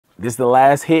This is the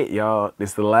last hit, y'all.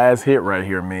 This is the last hit right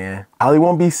here, man. I really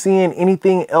won't be seeing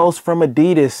anything else from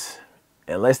Adidas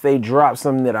unless they drop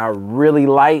something that I really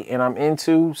like and I'm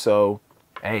into. So,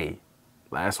 hey,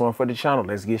 last one for the channel.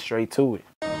 Let's get straight to it.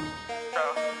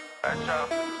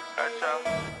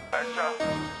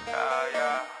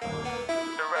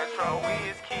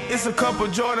 It's a couple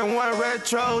Jordan 1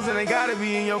 retros and they gotta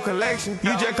be in your collection.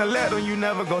 You just collect them, you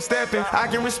never gon' step in. I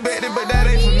can respect it, but that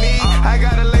ain't for me. I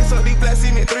gotta lace up these black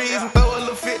cement threes and throw a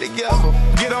little fit together.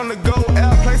 Get on the go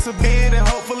out, place a bid, and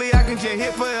hopefully I can just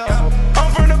hit forever.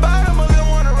 I'm from the bottom, a little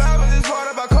wanna rap, but this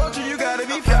part about culture, you gotta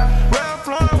be fair. Ralph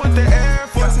Lauren with the Air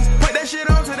Forces, put that shit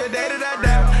on to the day that I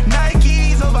die.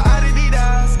 Nikes over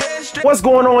adidas. What's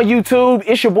going on, YouTube?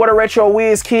 It's your boy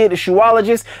DaRetroWizKid, the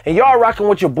shoeologist, and y'all rocking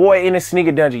with your boy in the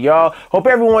sneaker dungeon, y'all. Hope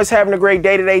everyone's having a great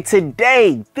day today.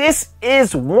 Today, this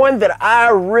is one that I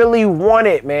really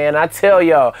wanted, man. I tell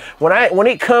y'all, when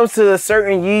it comes to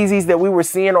certain Yeezys that we were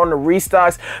seeing on the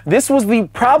restocks, this was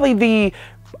probably the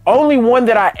only one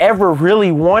that I ever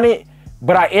really wanted.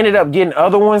 But I ended up getting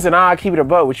other ones, and I'll keep it a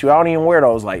buck with you. I don't even wear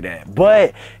those like that.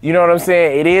 But you know what I'm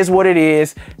saying? It is what it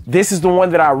is. This is the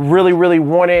one that I really, really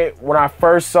wanted when I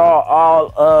first saw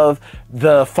all of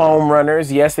the foam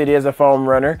runners. Yes, it is a foam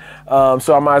runner.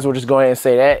 So I might as well just go ahead and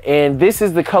say that. And this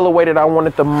is the colorway that I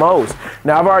wanted the most.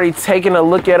 Now, I've already taken a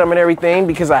look at them and everything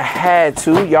because I had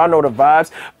to. Y'all know the vibes.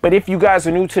 But if you guys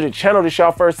are new to the channel, this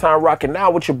y'all first time rocking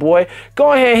out with your boy,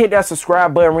 go ahead and hit that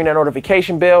subscribe button, ring that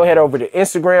notification bell, head over to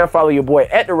Instagram, follow your boy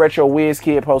at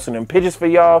DaRetroWizKid, posting them pictures for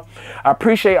y'all. I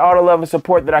appreciate all the love and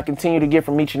support that I continue to get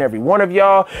from each and every one of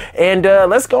y'all. And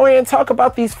let's go ahead and talk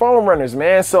about these foam runners,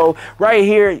 man. So right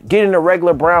here, getting a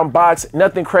regular brown box,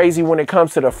 nothing crazy when it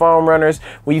comes to the foam runners.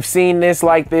 We've seen this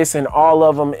like this in all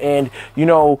of them. And you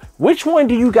know, which one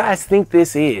do you guys think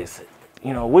this is?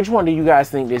 You know, which one do you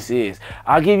guys think this is?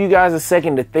 I'll give you guys a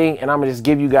second to think, and I'm gonna just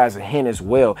give you guys a hint as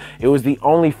well. It was the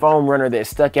only foam runner that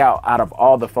stuck out of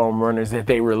all the foam runners that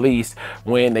they released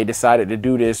when they decided to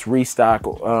do this restock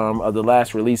of the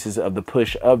last releases of the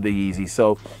push of the Yeezy.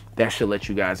 So that should let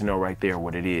you guys know right there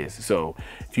what it is. So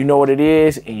if you know what it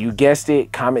is and you guessed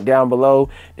it, comment down below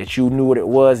that you knew what it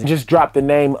was, and just drop the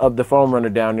name of the foam runner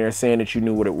down there saying that you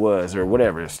knew what it was, or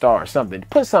whatever, a star or something.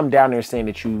 Put something down there saying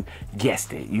that you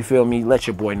guessed it. You feel me? Let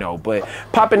your boy know. But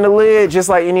popping the lid, just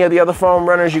like any of the other foam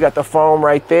runners, you got the foam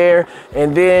right there,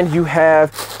 and then you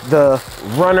have the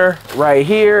runner right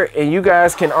here, and you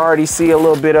guys can already see a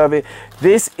little bit of it.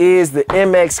 This is the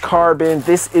MX Carbon.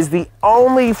 This is the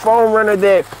only foam runner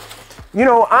that, you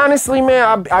know, honestly,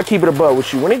 man, I keep it a buck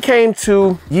with you. When it came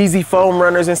to Yeezy foam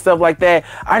runners and stuff like that,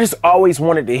 I just always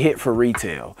wanted to hit for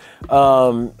retail.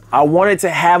 I wanted to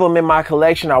have them in my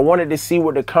collection. I wanted to see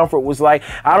what the comfort was like.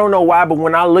 I don't know why, but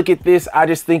when I look at this, I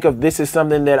just think of this as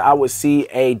something that I would see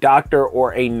a doctor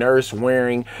or a nurse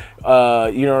wearing, you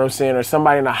know what I'm saying, or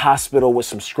somebody in a hospital with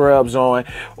some scrubs on,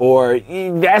 or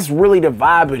that's really the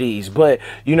vibe of these. But,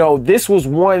 you know, this was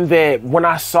one that when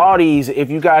I saw these, if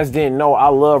you guys didn't know, I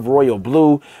love royal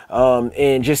blue,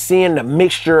 and just seeing the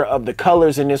mixture of the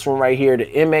colors in this one right here, the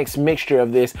MX mixture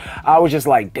of this, I was just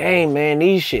like, dang, man,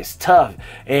 these shit's tough.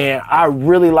 And I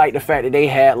really like the fact that they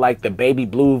had like the baby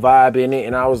blue vibe in it,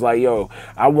 and I was like, yo,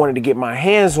 I wanted to get my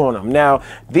hands on them. Now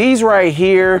these right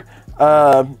here,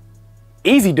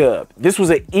 easy dub. This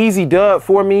was an easy dub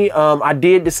for me. I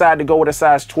did decide to go with a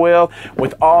size 12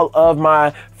 with all of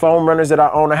my foam runners that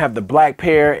I own. I have the black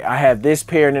pair, I have this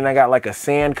pair, and then I got like a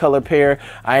sand color pair.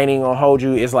 I ain't even gonna hold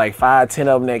you, it's like 5-10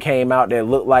 of them that came out that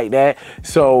look like that.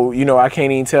 So, you know, I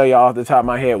can't even tell y'all off the top of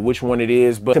my head which one it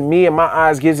is, but to me, in my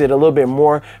eyes, gives it a little bit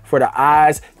more for the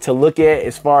eyes to look at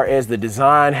as far as the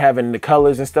design, having the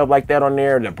colors and stuff like that on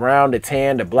there, the brown, the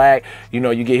tan, the black. You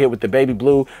know, you get hit with the baby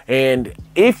blue. And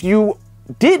if you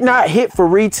did not hit for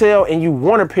retail and you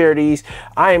want a pair of these,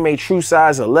 I am a true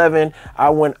size 11. I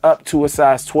went up to a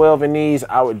size 12 in these.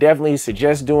 I would definitely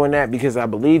suggest doing that because I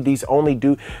believe these only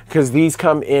do, because these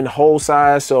come in whole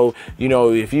size. So, you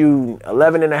know, if you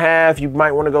 11 and a half, you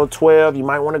might want to go 12, you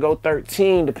might want to go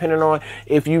 13, depending on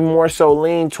if you more so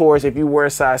lean towards if you wear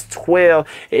a size 12.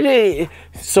 It is.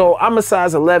 So I'm a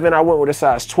size 11. I went with a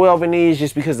size 12 in these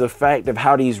just because of the fact of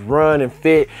how these run and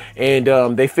fit,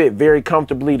 and they fit very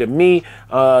comfortably to me.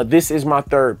 This is my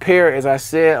third pair, as I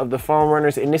said, of the foam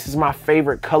runners, and this is my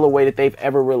favorite colorway that they've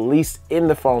ever released in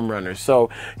the foam runners. So,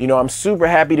 you know, I'm super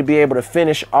happy to be able to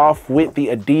finish off with the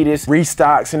Adidas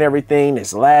restocks and everything.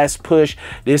 This last push,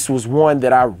 this was one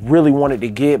that I really wanted to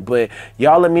get, but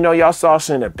y'all let me know y'all saw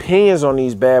some opinions on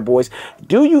these bad boys.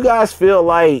 Do you guys feel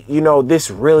like, you know, this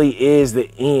really is the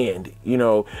end, you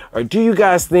know, or do you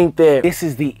guys think that this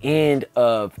is the end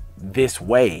of this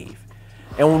wave?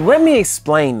 And let me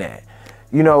explain that.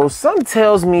 You know, something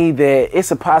tells me that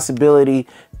it's a possibility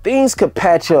things could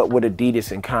patch up with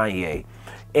Adidas and Kanye,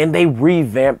 and they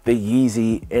revamp the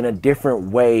Yeezy in a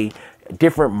different way,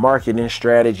 different marketing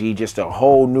strategy, just a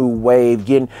whole new wave,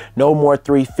 getting no more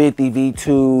 350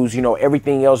 V2s, you know,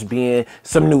 everything else being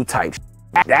some new types.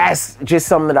 That's just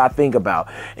something that I think about.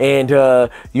 And,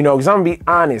 you know, because I'm going to be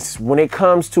honest, when it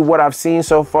comes to what I've seen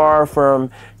so far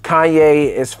from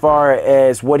Kanye, as far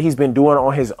as what he's been doing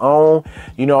on his own,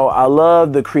 you know, I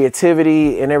love the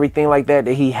creativity and everything like that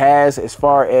he has, as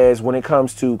far as when it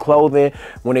comes to clothing,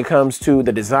 when it comes to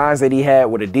the designs that he had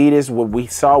with Adidas, what we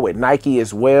saw with Nike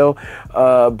as well.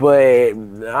 But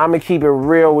I'm going to keep it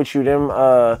real with you. Them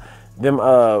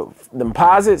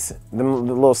posits, the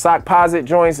little sock posit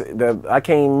joints, I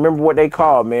can't even remember what they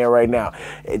called, man, right now.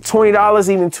 $20,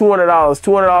 even $200.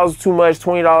 $200 too much,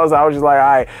 $20, I was just like, all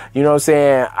right, you know what I'm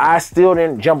saying? I still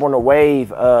didn't jump on the wave,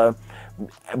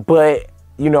 but,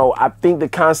 you know, I think the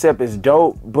concept is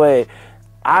dope, but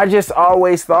I just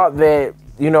always thought that,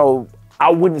 you know, I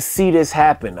wouldn't see this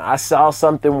happen. I saw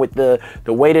something with the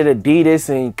way that Adidas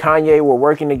and Kanye were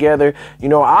working together. You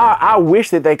know, I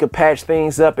wish that they could patch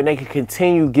things up and they could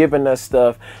continue giving us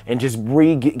stuff and just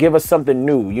give us something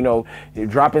new, you know,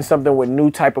 dropping something with new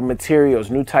type of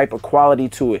materials, new type of quality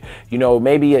to it. You know,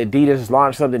 maybe Adidas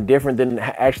launched something different than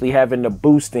actually having the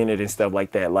boost in it and stuff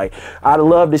like that. Like, I'd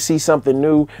love to see something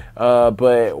new,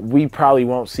 but we probably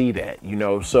won't see that, you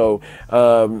know. So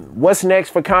what's next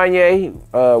for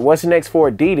Kanye? What's next for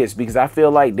Adidas? Because I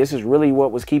feel like this is really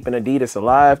what was keeping Adidas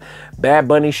alive. Bad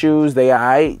Bunny shoes, they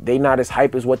not as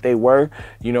hype as what they were,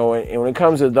 you know. And when it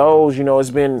comes to those, you know, it's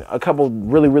been a couple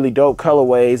really dope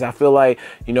colorways. I feel like,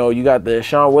 you know, you got the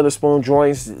Sean Witherspoon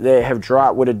joints that have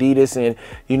dropped with Adidas, and,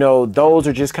 you know, those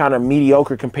are just kind of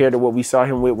mediocre compared to what we saw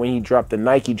him with when he dropped the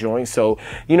Nike joints. So,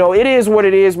 you know, it is what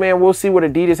it is, man. We'll see what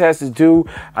Adidas has to do.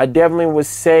 I definitely would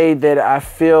say that I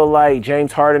feel like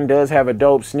James Harden does have a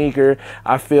dope sneaker.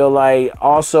 I feel like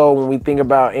also when we think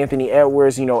about Anthony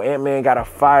Edwards, you know, Ant-Man got a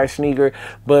fire sneaker,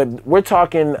 but we're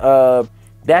talking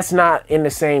that's not in the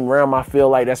same realm. I feel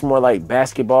like that's more like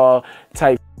basketball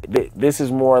type. This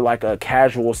is more like a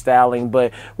casual styling,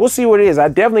 but we'll see what it is. I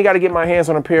definitely got to get my hands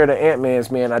on a pair of the Ant-Mans,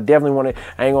 man. I definitely want to,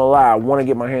 I ain't gonna lie, I want to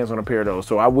get my hands on a pair of those.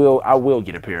 So I will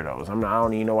get a pair of those. I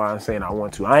don't even know why I'm saying I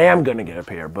want to. I am gonna get a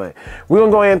pair, but we're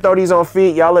gonna go ahead and throw these on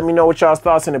feet. Y'all let me know what y'all's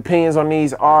thoughts and opinions on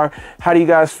these are. How do you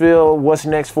guys feel? What's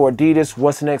next for Adidas?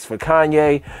 What's next for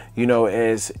Kanye? You know,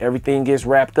 as everything gets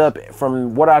wrapped up,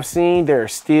 from what I've seen, there are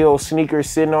still sneakers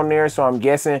sitting on there, so I'm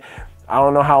guessing, I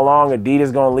don't know how long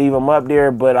Adidas gonna leave them up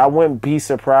there, but I wouldn't be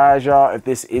surprised, y'all, if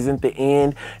this isn't the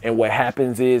end and what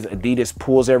happens is Adidas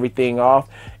pulls everything off,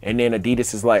 and then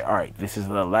Adidas is like, all right, this is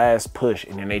the last push,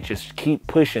 and then they just keep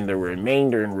pushing the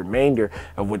remainder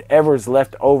of whatever's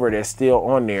left over that's still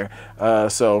on there.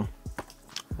 So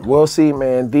we'll see,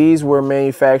 man. These were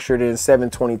manufactured in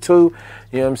 7/22, you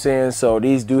know what I'm saying? So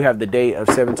these do have the date of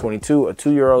 7/22, a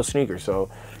 2-year-old sneaker. So,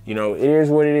 you know, it is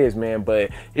what it is, man. But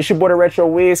it's your boy,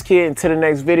 DaRetroWizKid. Until the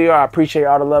next video, I appreciate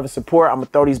all the love and support. I'm going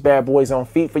to throw these bad boys on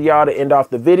feet for y'all to end off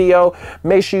the video.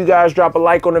 Make sure you guys drop a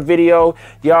like on the video.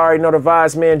 Y'all already know the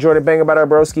vibes, man. Jordan Bang about our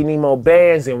broski Nemo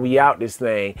bands, and we out this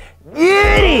thing.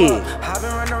 Yeah! I've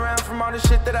been running around from all the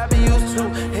shit that I been used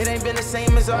to. It ain't been the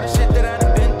same as all the shit that I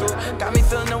done been through. Got me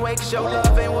feeling away cause your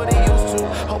love ain't what it used to.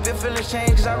 Hope your feelings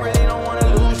change cause I really don't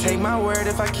wanna lose you. Take my word,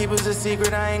 if I keep it a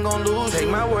secret, I ain't gon' lose you. Take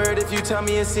my word, if you tell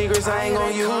me it's secrets, I ain't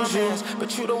gon' use you.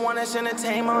 But you the one that's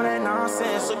entertain all that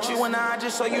nonsense. Look you and I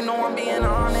just so you know I'm being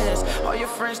honest. All your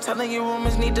friends telling you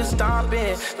rumors need to stop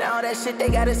it. Now that shit they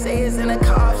gotta say is in a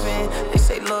coffin. They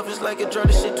say love is like a drug,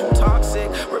 this shit too toxic.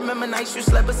 Remember nights you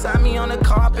slept beside me on the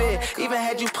carpet. Even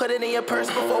had you put it in your purse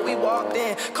before we walked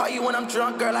in. Call you when I'm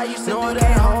drunk, girl, I used to do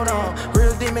that. Hold on,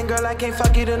 real demon girl, I can't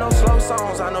fuck you to no slow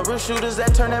songs. I know real shooters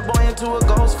that turn that boy into a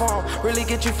ghost phone. Really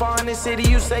get you far in this city,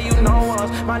 you say you know us.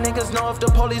 My niggas know if the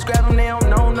police grab them, they don't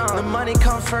know none. The money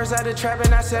comes first out the trap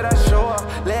and I said I show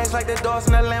up. Legs like the doors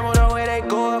in the Lambo, the way they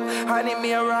go up. I need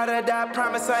me a ride or die,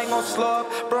 promise I ain't gon' slow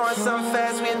up. Bro, and something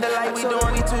fast, we in the light, we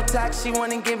doing, we too toxic. She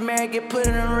wanna get married, get put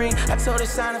in a ring. I told her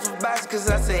sign up for box, cause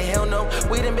I said hell no.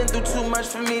 We done been through too much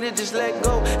for me to just let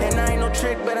go. And I ain't no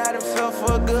trick, but I done fell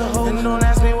for a good hoe. And don't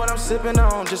ask me what I'm sipping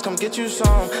on, just come get you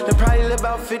some. They probably live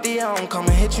about 50 on, come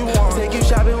and hit you on. Take you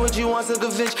shopping with you once a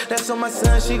good bitch. That's on my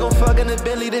son, she gon' fuck in the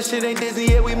Bentley. This shit ain't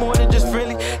Disney, yeah, we more than just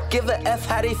friendly. Give a F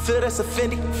how they feel, that's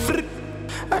offending.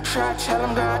 I try to tell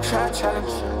them, girl, I try to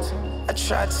challenge. I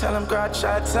try to tell him, girl, I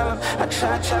try to tell him. I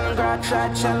try to tell him, girl, I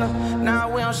try to tell him. Nah,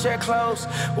 we don't share clothes,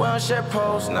 we don't share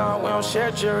pose. Nah, we don't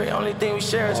share jewelry, only thing we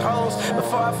share is hoes.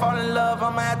 Before I fall in love,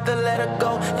 I'ma have to let her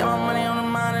go. Yeah, my money on the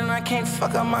mind and I can't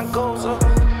fuck up my goals.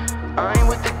 I ain't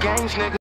with the games, nigga.